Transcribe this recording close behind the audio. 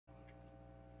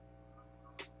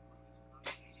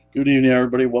Good evening,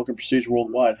 everybody. Welcome to Prestige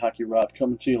Worldwide. Hockey Rob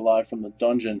coming to you live from the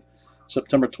dungeon,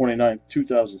 September 29th,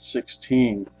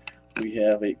 2016. We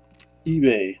have a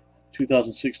eBay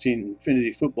 2016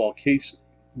 Infinity Football case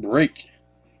break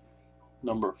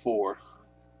number 4.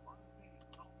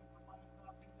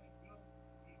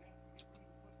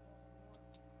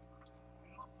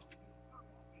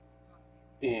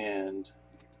 And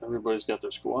everybody's got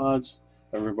their squads.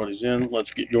 Everybody's in.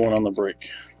 Let's get going on the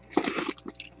break.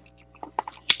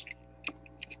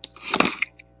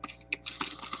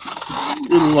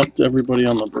 Good luck to everybody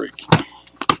on the break.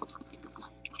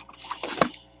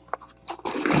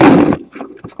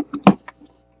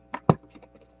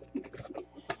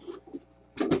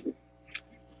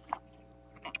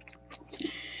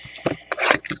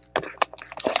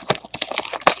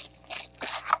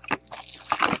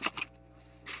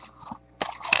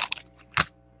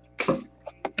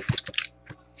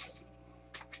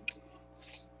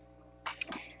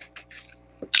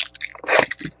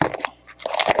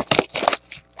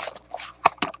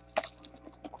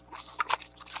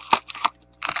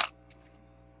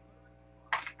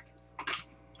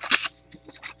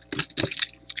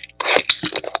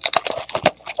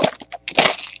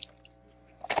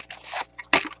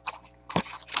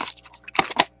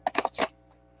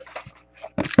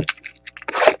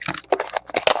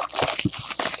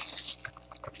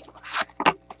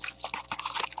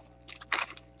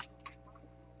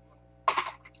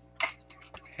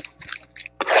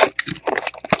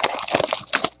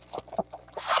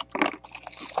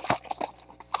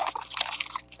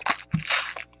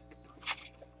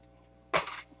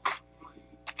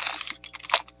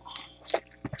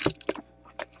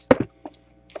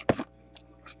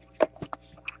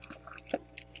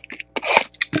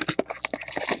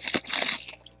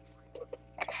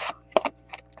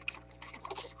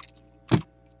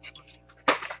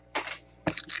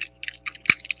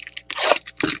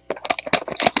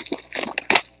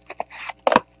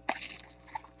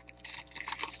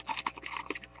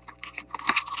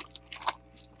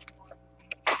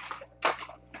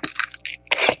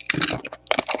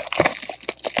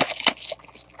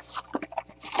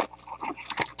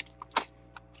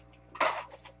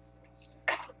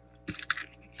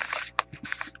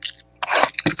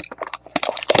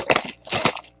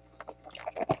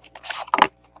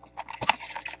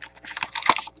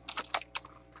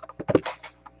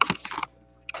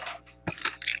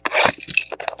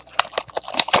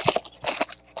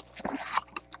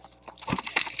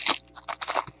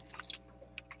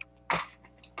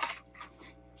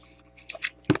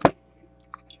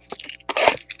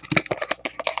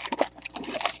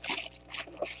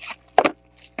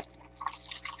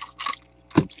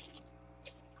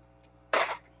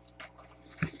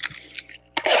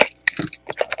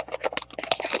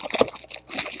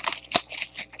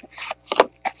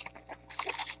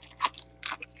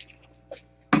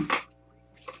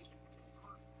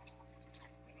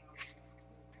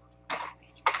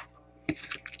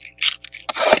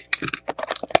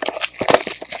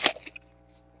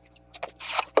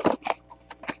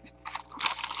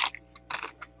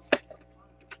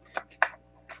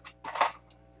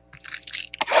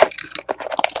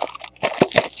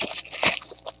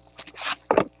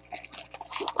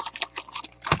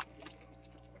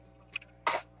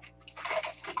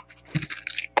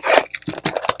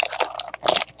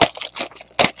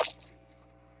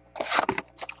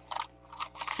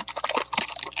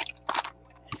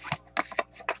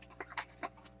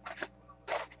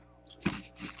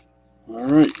 All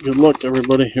right, good luck,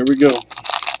 everybody. Here we go.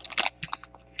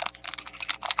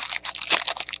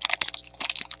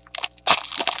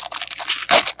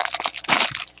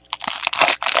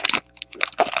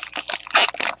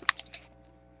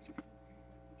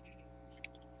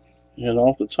 And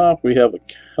off the top, we have a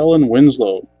Kellen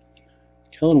Winslow.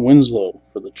 Kellen Winslow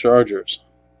for the Chargers.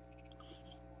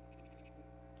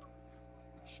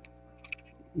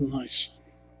 Nice.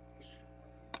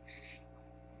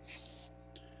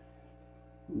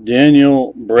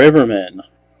 Daniel Braverman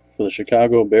for the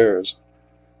Chicago Bears.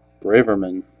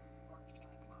 Braverman.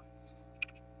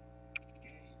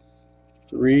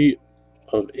 3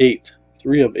 of 8.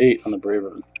 3 of 8 on the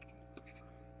Braverman.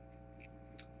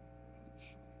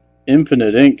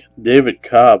 Infinite Ink. David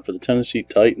Cobb for the Tennessee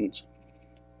Titans.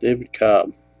 David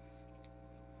Cobb.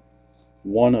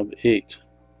 1 of 8.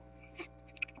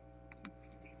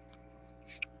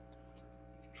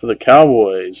 For the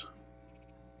Cowboys,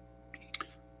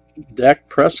 Dak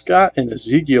Prescott and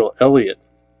Ezekiel Elliott.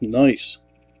 Nice.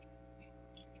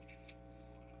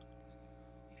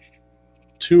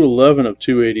 211 of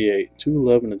 288.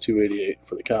 211 of 288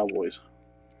 for the Cowboys.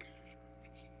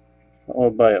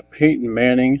 Followed by a Peyton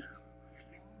Manning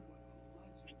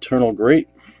Eternal Great.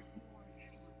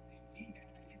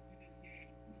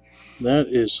 That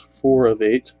is 4 of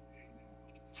 8.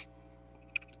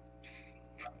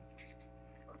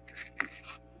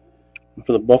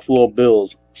 For the Buffalo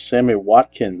Bills, Sammy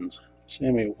Watkins.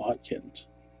 Sammy Watkins.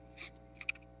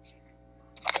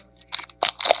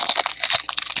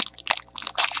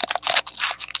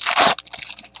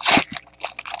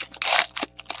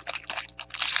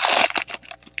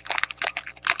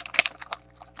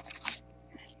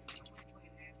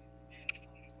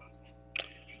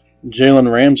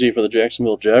 Jalen Ramsey for the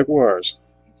Jacksonville Jaguars.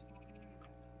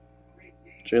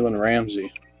 Jalen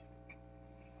Ramsey.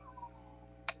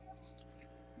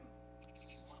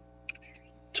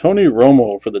 Tony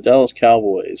Romo for the Dallas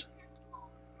Cowboys.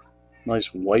 Nice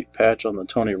white patch on the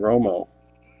Tony Romo.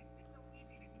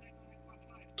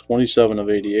 27 of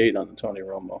 88 on the Tony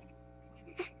Romo.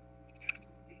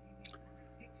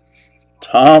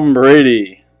 Tom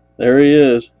Brady. There he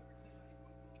is.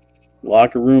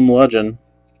 Locker room legend.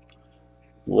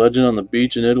 Legend on the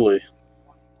beach in Italy.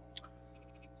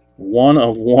 1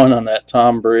 of 1 on that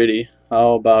Tom Brady.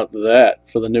 How about that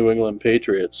for the New England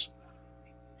Patriots?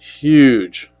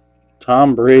 Huge.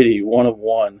 Tom Brady, 1 of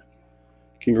 1.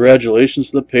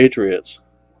 Congratulations to the Patriots.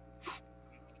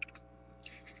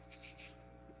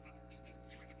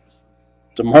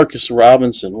 Demarcus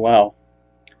Robinson, wow.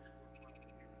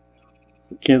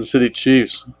 The Kansas City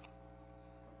Chiefs.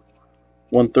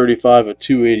 135 of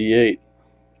 288.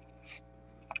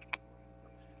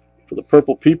 For the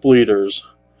Purple People Eaters,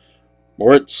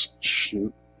 Moritz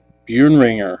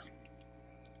Bjornringer.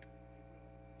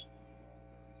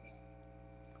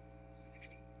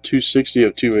 260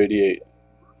 of 288.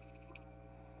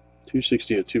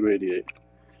 260 of 288.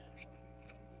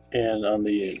 And on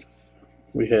the end,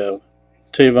 we have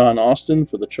Tavon Austin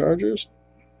for the Chargers.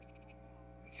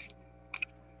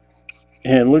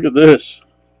 And look at this.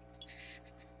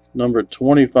 Number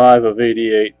 25 of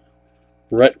 88.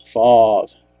 Brett Favre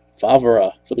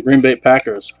for the Green Bay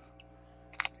Packers.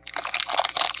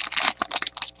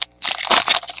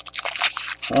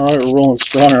 Alright, we're rolling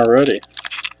strong already.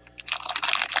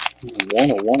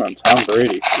 101 on Tom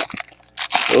Brady.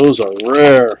 Those are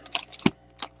rare.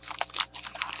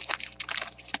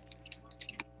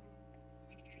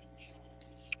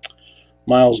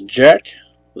 Miles Jack,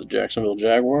 the Jacksonville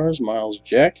Jaguars. Miles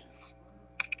Jack.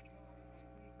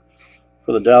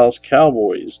 For the Dallas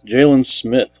Cowboys, Jalen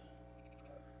Smith.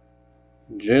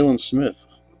 Jalen Smith.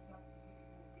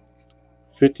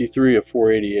 53 of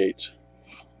 488.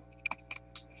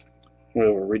 We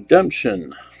have a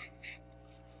redemption.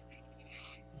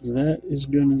 That is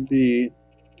going to be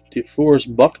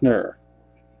DeForest Buckner.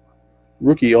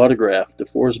 Rookie autograph,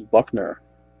 DeForest Buckner.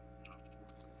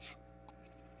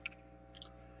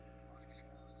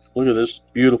 Look at this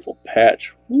beautiful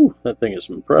patch. Woo, that thing is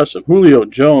impressive. Julio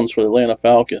Jones for the Atlanta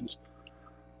Falcons.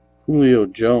 Julio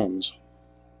Jones.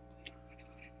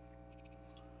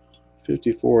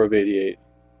 54 of 88.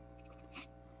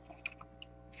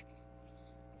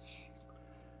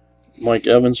 Mike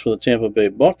Evans for the Tampa Bay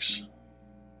Bucks.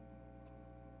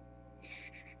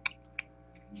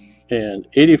 And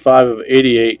 85 of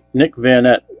 88, Nick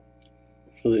Vannett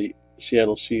for the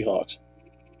Seattle Seahawks.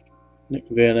 Nick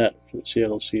Vannett for the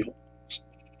Seattle Seahawks.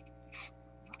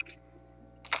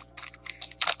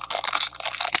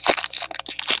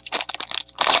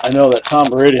 I know that Tom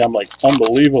Brady, I'm like,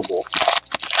 unbelievable.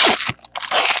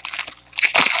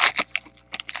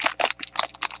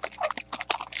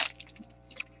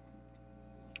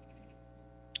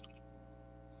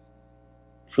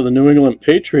 For the New England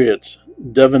Patriots,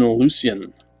 Devin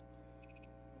Lucien.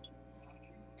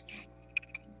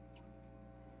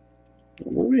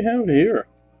 What do we have here?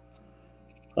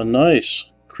 A nice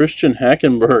Christian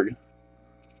Hackenberg.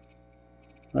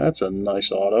 That's a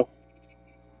nice auto.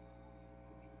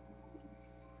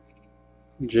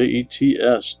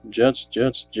 Jets, Jets.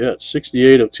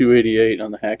 68 of 288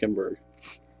 on the Hackenberg.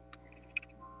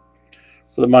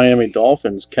 For the Miami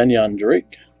Dolphins, Kenyon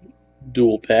Drake.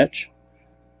 Dual patch.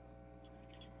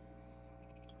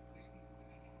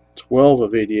 12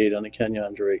 of 88 on the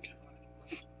Kenyon Drake.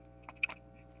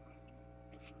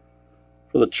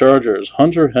 For the Chargers,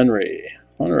 Hunter Henry.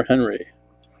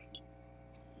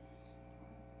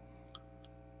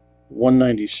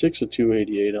 196 of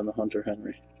 288 on the Hunter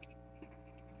Henry.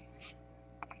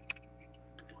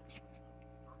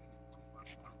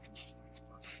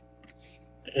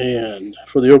 And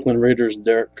for the Oakland Raiders,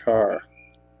 Derek Carr.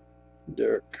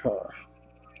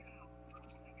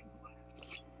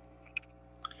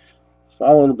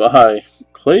 Followed by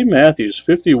Clay Matthews,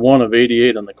 51 of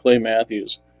 88 on the Clay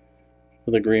Matthews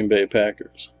for the Green Bay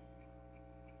Packers.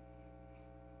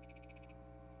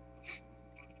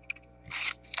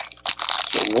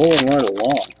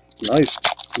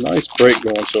 Nice break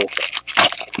going so far.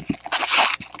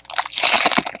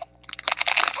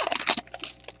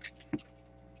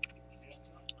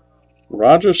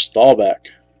 Roger Staubach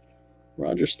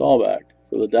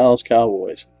for the Dallas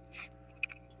Cowboys.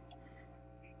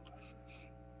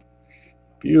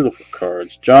 Beautiful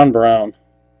cards. John Brown,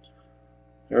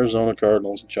 Arizona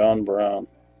Cardinals, John Brown.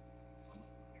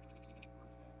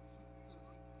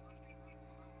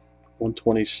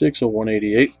 126 of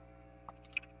 188.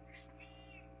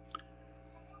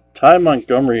 Ty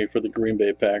Montgomery for the Green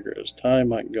Bay Packers. Ty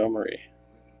Montgomery.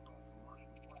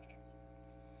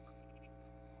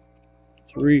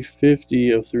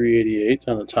 350 of 388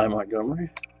 on the Ty Montgomery.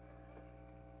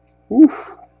 Whew.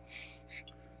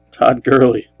 Todd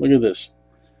Gurley. Look at this.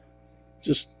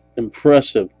 Just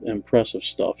impressive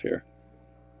stuff here.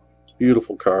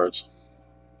 Beautiful cards.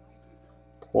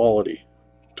 Quality.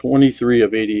 23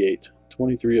 of 88.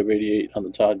 23 of 88 on the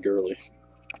Todd Gurley.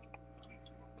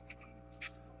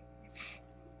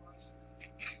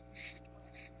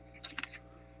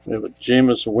 We have a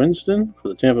Jameis Winston for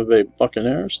the Tampa Bay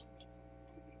Buccaneers.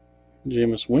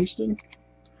 Jameis Winston.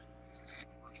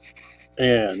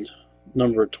 And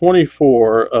number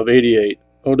 24 of 88,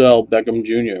 Odell Beckham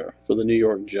Jr. for the New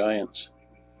York Giants.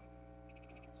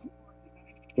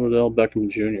 Odell Beckham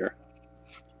Jr.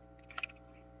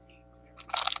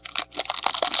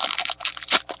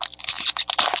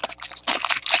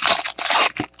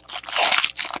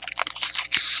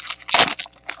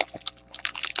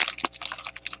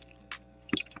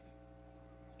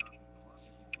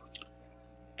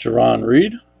 Jarran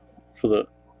Reed for the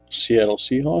Seattle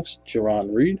Seahawks.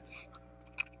 Jarran Reed.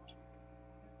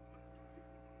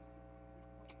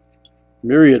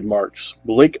 Myriad Marks.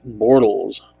 Blake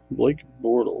Bortles. Blake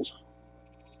Bortles.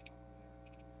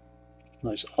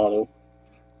 Nice auto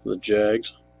for the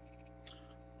Jags.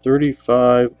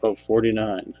 35 of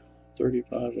 49.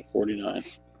 35 of 49.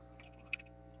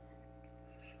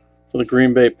 For the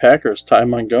Green Bay Packers, Ty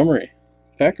Montgomery.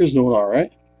 Packers doing all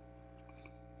right.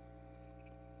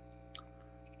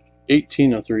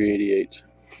 18 of 388.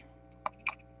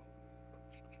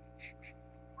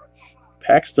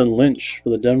 Paxton Lynch for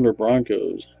the Denver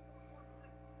Broncos.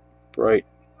 Bright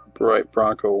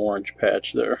Bronco orange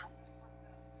patch there.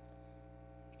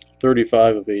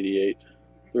 35 of 88.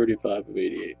 35 of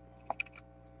 88.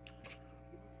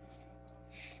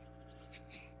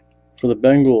 For the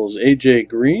Bengals, AJ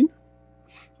Green.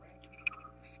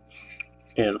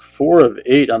 And 4 of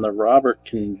 8 on the Robert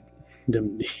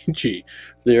Nkemdiche,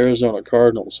 the Arizona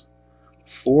Cardinals.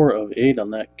 4 of 8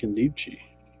 on that Nkemdiche.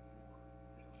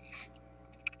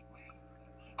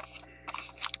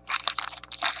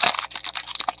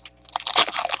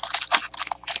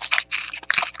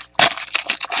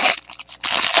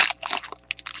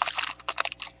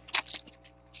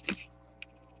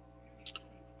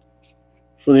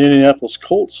 For the Indianapolis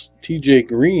Colts, TJ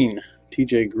Green.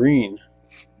 TJ Green.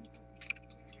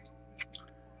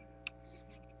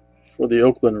 For the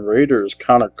Oakland Raiders,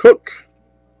 Connor Cook.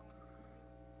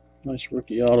 Nice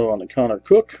rookie auto on the Connor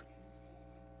Cook.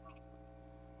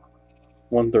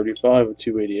 135 of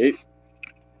 288.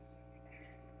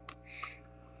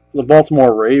 For the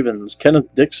Baltimore Ravens,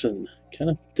 Kenneth Dixon.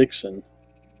 Kenneth Dixon.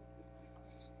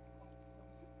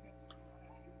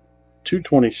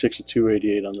 226 of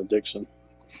 288 on the Dixon.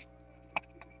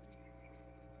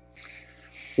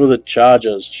 For the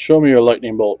Chargers, show me your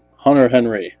lightning bolt. Hunter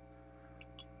Henry.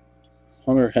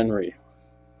 Hunter Henry.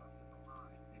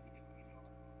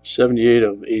 78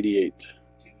 of 88.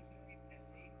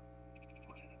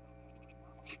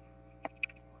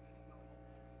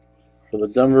 For the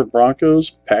Denver Broncos,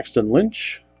 Paxton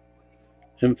Lynch.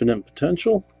 Infinite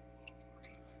Potential.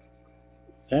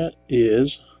 That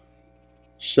is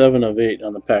 7 of 8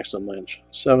 on the Paxton Lynch.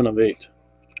 7 of 8.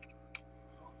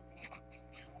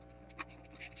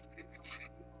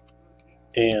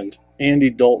 And Andy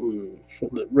Dalton for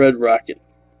the Red Rocket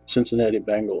Cincinnati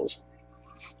Bengals.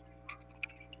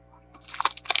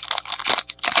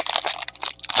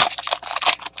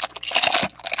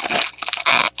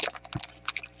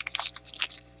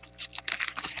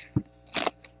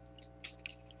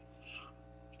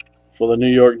 For the New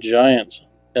York Giants,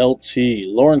 LT,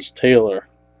 Lawrence Taylor.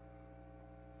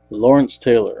 Lawrence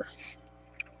Taylor.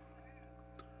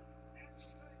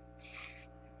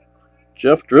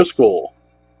 Jeff Driscoll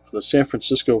for the San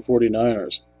Francisco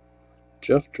 49ers.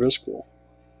 Jeff Driscoll.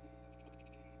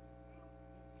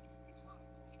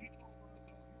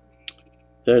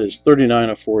 That is 39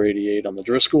 of 488 on the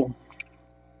Driscoll.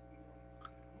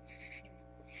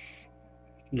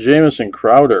 Jamison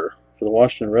Crowder for the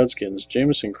Washington Redskins.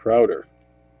 Jamison Crowder.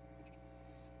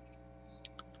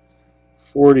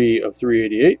 40 of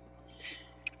 388.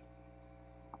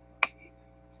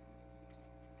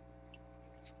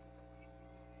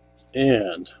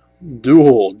 And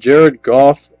dual Jared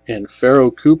Goff and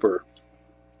Pharoh Cooper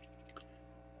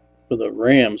for the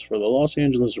Rams, for the Los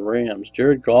Angeles Rams.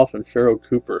 Jared Goff and Pharoh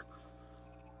Cooper.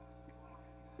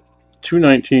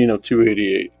 219 of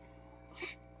 288.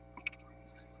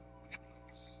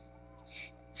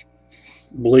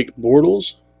 Blake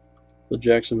Bortles, the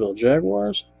Jacksonville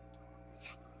Jaguars.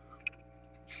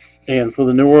 And for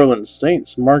the New Orleans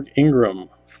Saints, Mark Ingram,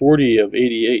 40 of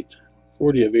 88.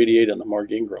 40 of 88 on the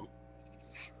Mark Ingram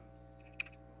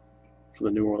for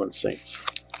the New Orleans Saints.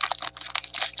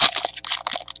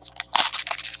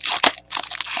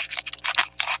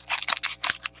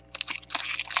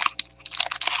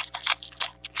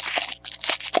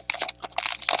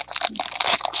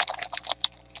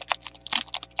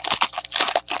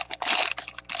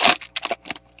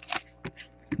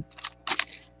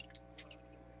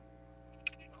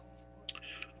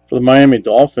 For the Miami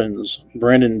Dolphins,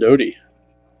 Brandon Doty.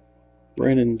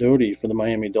 Brandon Doty for the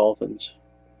Miami Dolphins.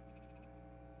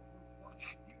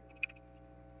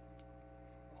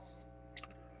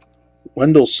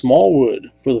 Wendell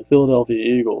Smallwood for the Philadelphia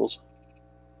Eagles.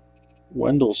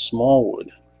 Wendell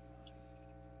Smallwood.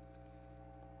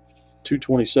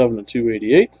 227 to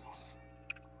 288.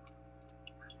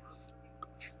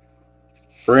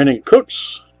 Brandon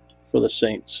Cooks for the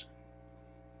Saints.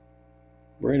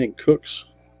 Brandon Cooks.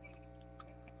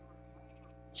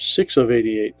 6 of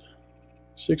 88.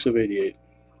 6 of 88.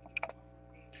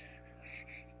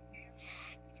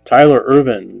 Tyler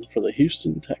Ervin for the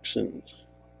Houston Texans.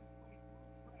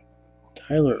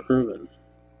 Tyler Ervin.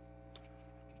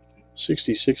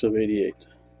 66 of 88.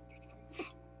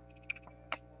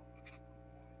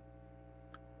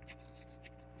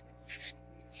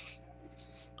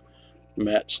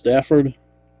 Matt Stafford,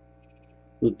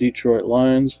 the Detroit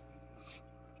Lions.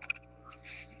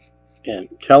 And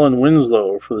Kellen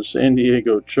Winslow for the San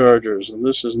Diego Chargers. And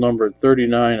this is numbered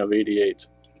 39 of 88.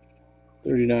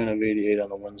 39 of 88 on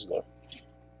the Winslow.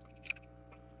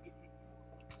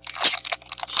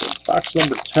 So box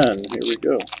number 10, here we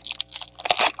go.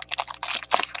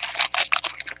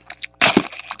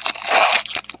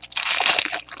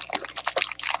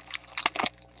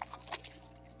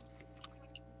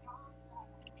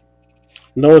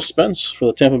 Noah Spence for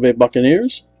the Tampa Bay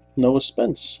Buccaneers. Noah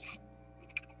Spence.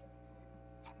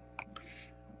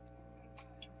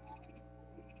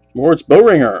 Moritz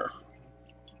Boehringer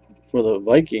for the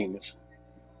Vikings.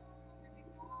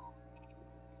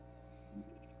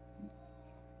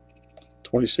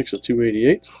 $26 of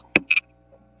 $288.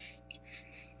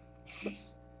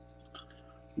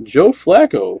 Joe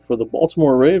Flacco for the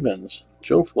Baltimore Ravens.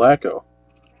 Joe Flacco.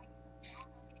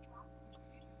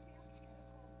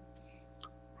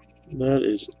 That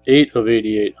is 8 of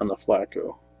 88 on the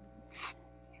Flacco.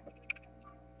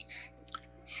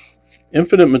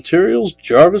 Infinite Materials,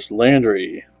 Jarvis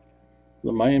Landry.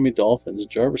 The Miami Dolphins,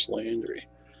 Jarvis Landry.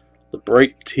 The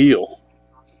bright teal.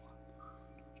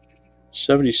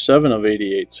 77 of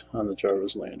 88 on the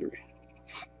Jarvis Landry.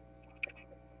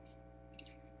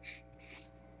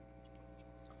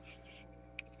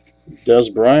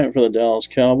 Dez Bryant for the Dallas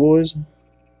Cowboys.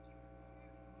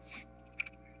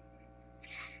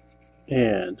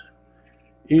 And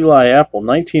Eli Apple,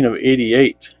 19 of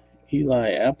 88.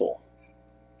 Eli Apple.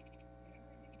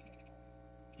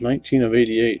 19 of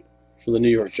 88 for the New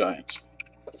York Giants.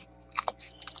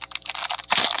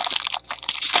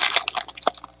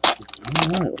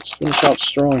 Alright, let's finish out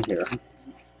strong here.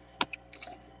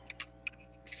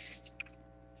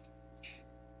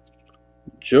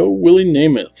 Joe Willie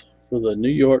Namath for the New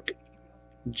York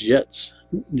Jets.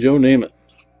 Joe Namath.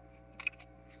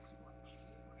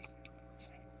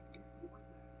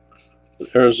 The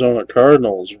Arizona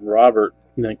Cardinals, Robert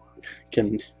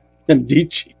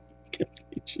Nkemdiche.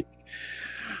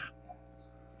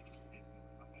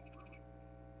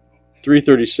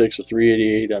 336 to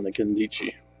 388 on the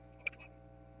Nkemdiche.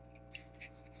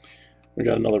 We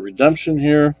got another redemption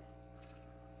here.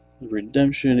 The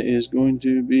redemption is going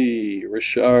to be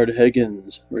Rashard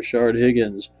Higgins. Rashard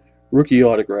Higgins, rookie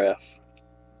autograph.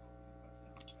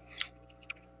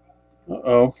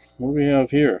 Uh-oh, what do we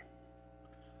have here?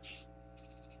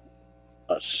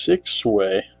 A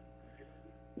 6-way.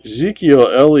 Ezekiel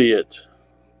Elliott,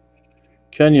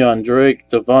 Kenyon Drake,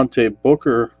 Devontae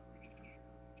Booker,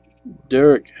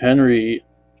 Derrick Henry,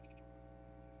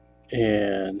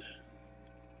 and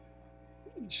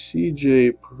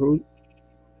C.J.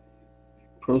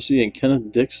 Prosey and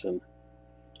Kenneth Dixon.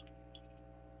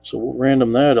 So we'll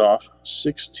random that off.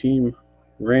 6-team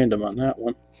random on that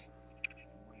one.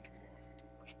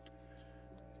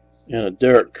 And a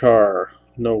Derek Carr,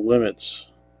 no limits.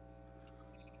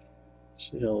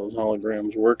 See how those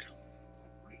holograms work.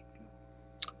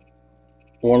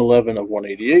 111 of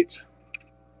 188.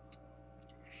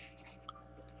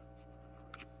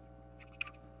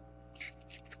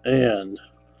 And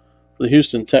for the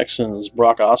Houston Texans,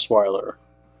 Brock Osweiler.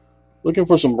 Looking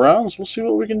for some Browns? We'll see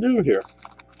what we can do here.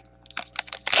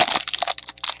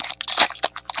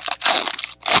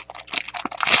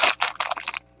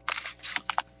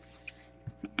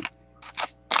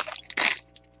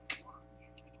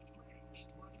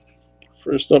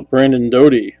 First up, Brandon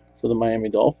Doty for the Miami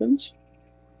Dolphins.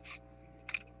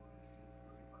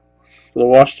 For the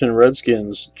Washington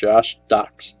Redskins, Josh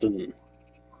Doctson.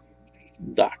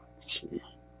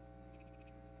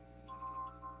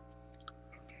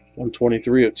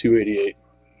 123 of 288.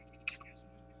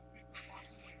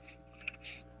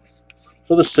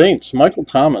 For the Saints, Michael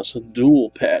Thomas, a dual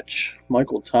patch.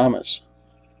 Michael Thomas.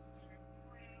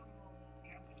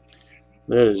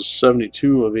 That is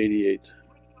 72 of 88.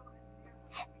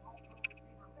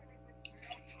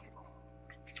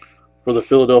 For the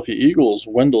Philadelphia Eagles,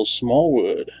 Wendell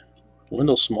Smallwood.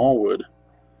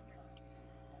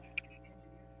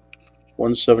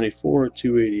 174 of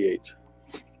 288.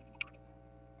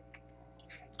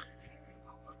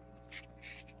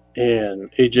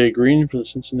 And A.J. Green for the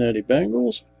Cincinnati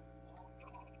Bengals.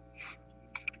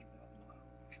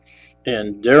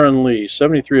 And Darren Lee,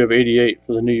 73 of 88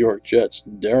 for the New York Jets.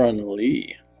 Darren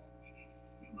Lee.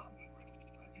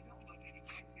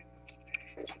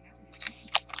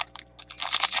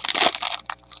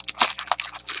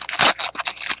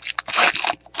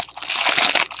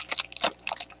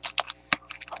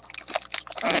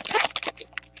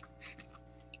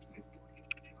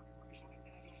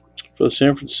 For the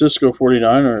San Francisco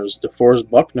 49ers, DeForest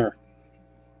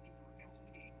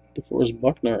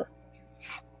Buckner.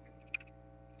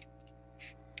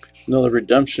 Another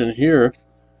redemption here,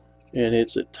 and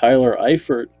it's a Tyler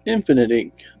Eifert, Infinite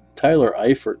Ink. Tyler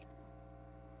Eifert.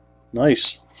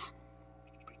 Nice.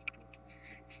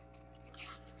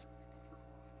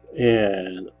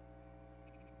 And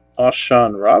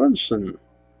O'Shawn Robinson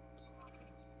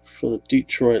for the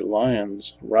Detroit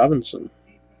Lions. Robinson.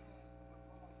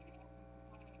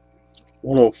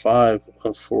 105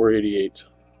 of 488.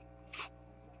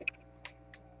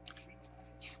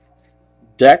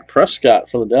 Dak Prescott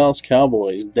for the Dallas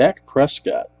Cowboys. Dak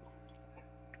Prescott.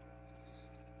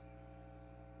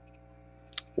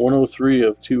 103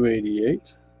 of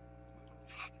 288.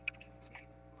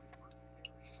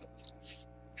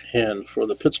 And for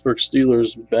the Pittsburgh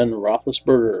Steelers, Ben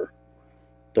Roethlisberger,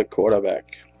 the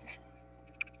quarterback.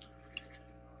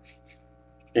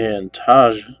 And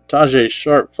Tajay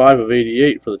Sharp, 5 of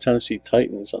 88 for the Tennessee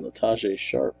Titans on the Tajay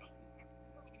Sharp.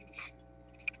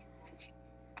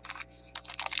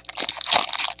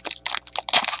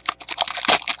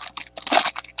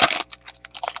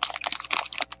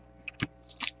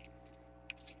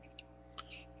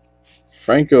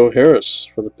 Franco Harris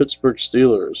for the Pittsburgh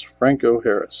Steelers. Franco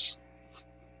Harris.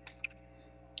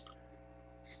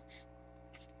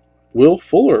 Will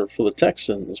Fuller for the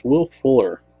Texans. Will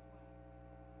Fuller.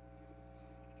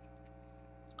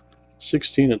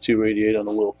 16 of 288 on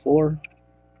the Will Fuller.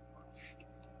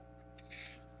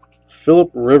 Phillip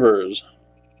Rivers.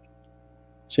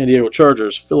 San Diego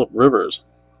Chargers. Phillip Rivers.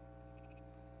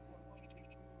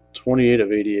 28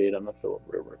 of 88 on the Phillip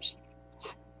Rivers.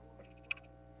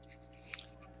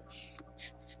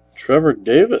 Trevor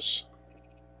Davis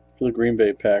for the Green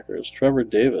Bay Packers. Trevor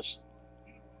Davis.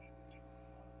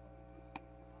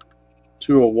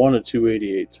 201 of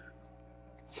 288.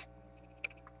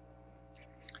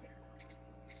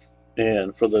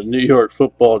 And for the New York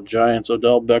Football Giants,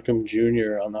 Odell Beckham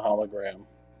Jr. on the hologram.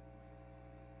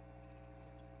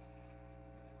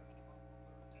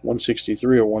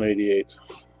 163 or 188.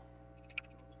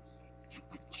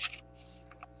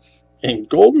 And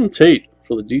Golden Tate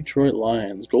for the Detroit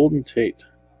Lions. Golden Tate.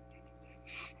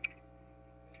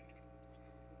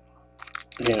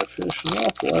 And finishing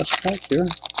off the last pack here.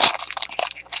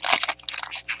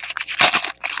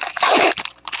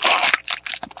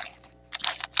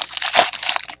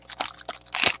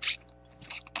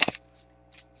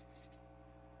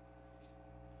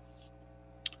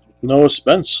 Noah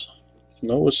Spence.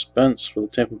 Noah Spence for the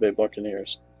Tampa Bay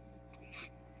Buccaneers.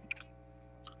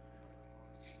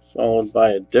 Followed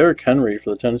by a Derrick Henry for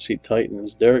the Tennessee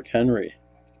Titans. Derrick Henry.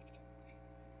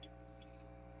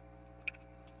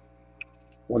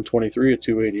 123 of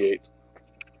 288.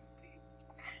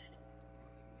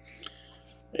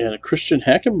 And a Christian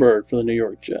Hackenberg for the New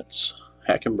York Jets.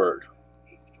 Hackenberg.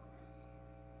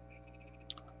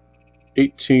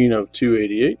 18 of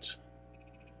 288.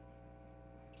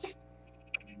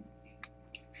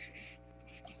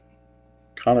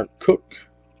 Connor Cook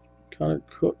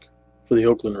for the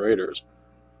Oakland Raiders.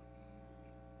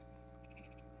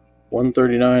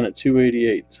 139 at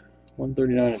 288.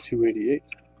 139 at 288.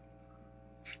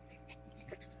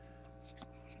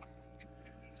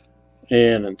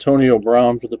 And Antonio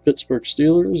Brown for the Pittsburgh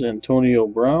Steelers. Antonio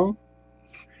Brown.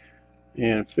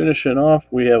 And finishing off,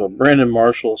 we have a Brandon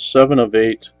Marshall, 7 of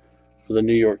 8 for the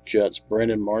New York Jets.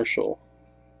 Brandon Marshall.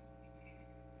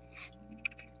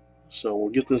 So we'll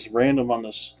get this random on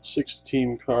this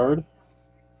 6-team card.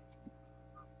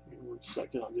 Give me 1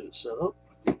 second, I'll get it set up.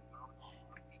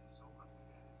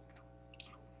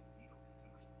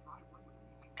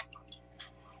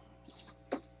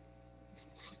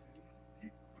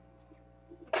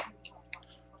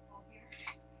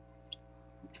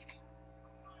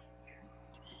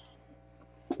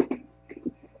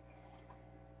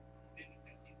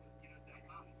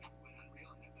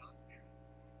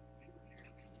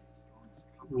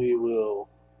 We will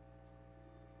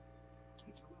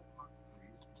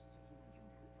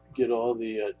get all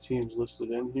the teams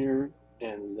listed in here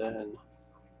and then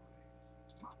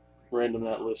random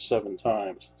that list 7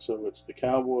 times. So it's the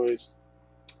Cowboys,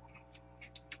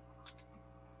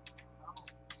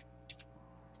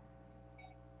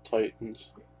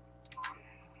 Titans,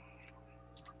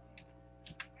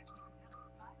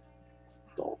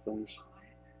 Dolphins,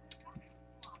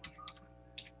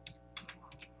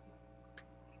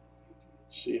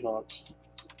 Seahawks,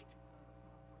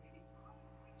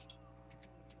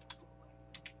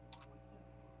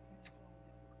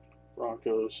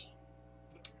 Broncos,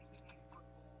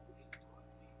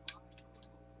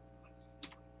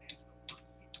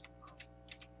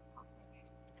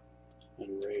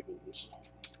 and Ravens.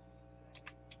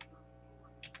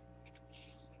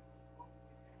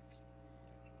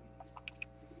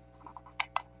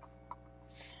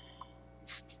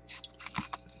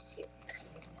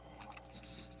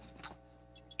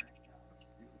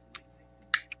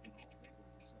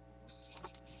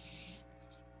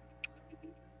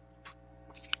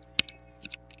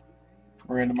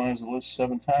 Randomize the list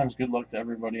 7 times. Good luck to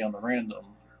everybody on the random.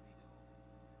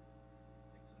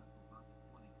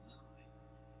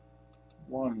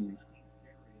 1,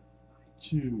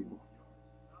 2,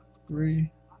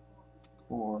 3,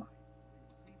 4,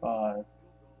 5,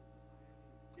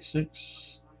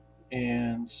 6,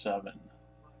 and 7.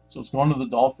 So it's going to the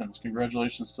Dolphins.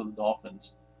 Congratulations to the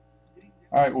Dolphins.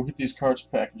 Alright, we'll get these cards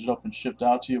packaged up and shipped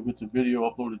out to you. We'll get the video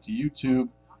uploaded to YouTube.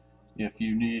 If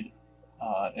you need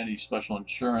any special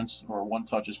insurance or one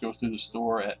touch, just go through the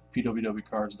store at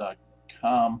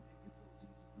pwwcards.com.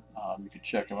 You can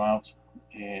check them out.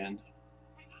 And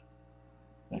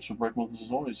thanks for breaking with us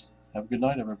as always. Have a good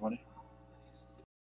night, everybody.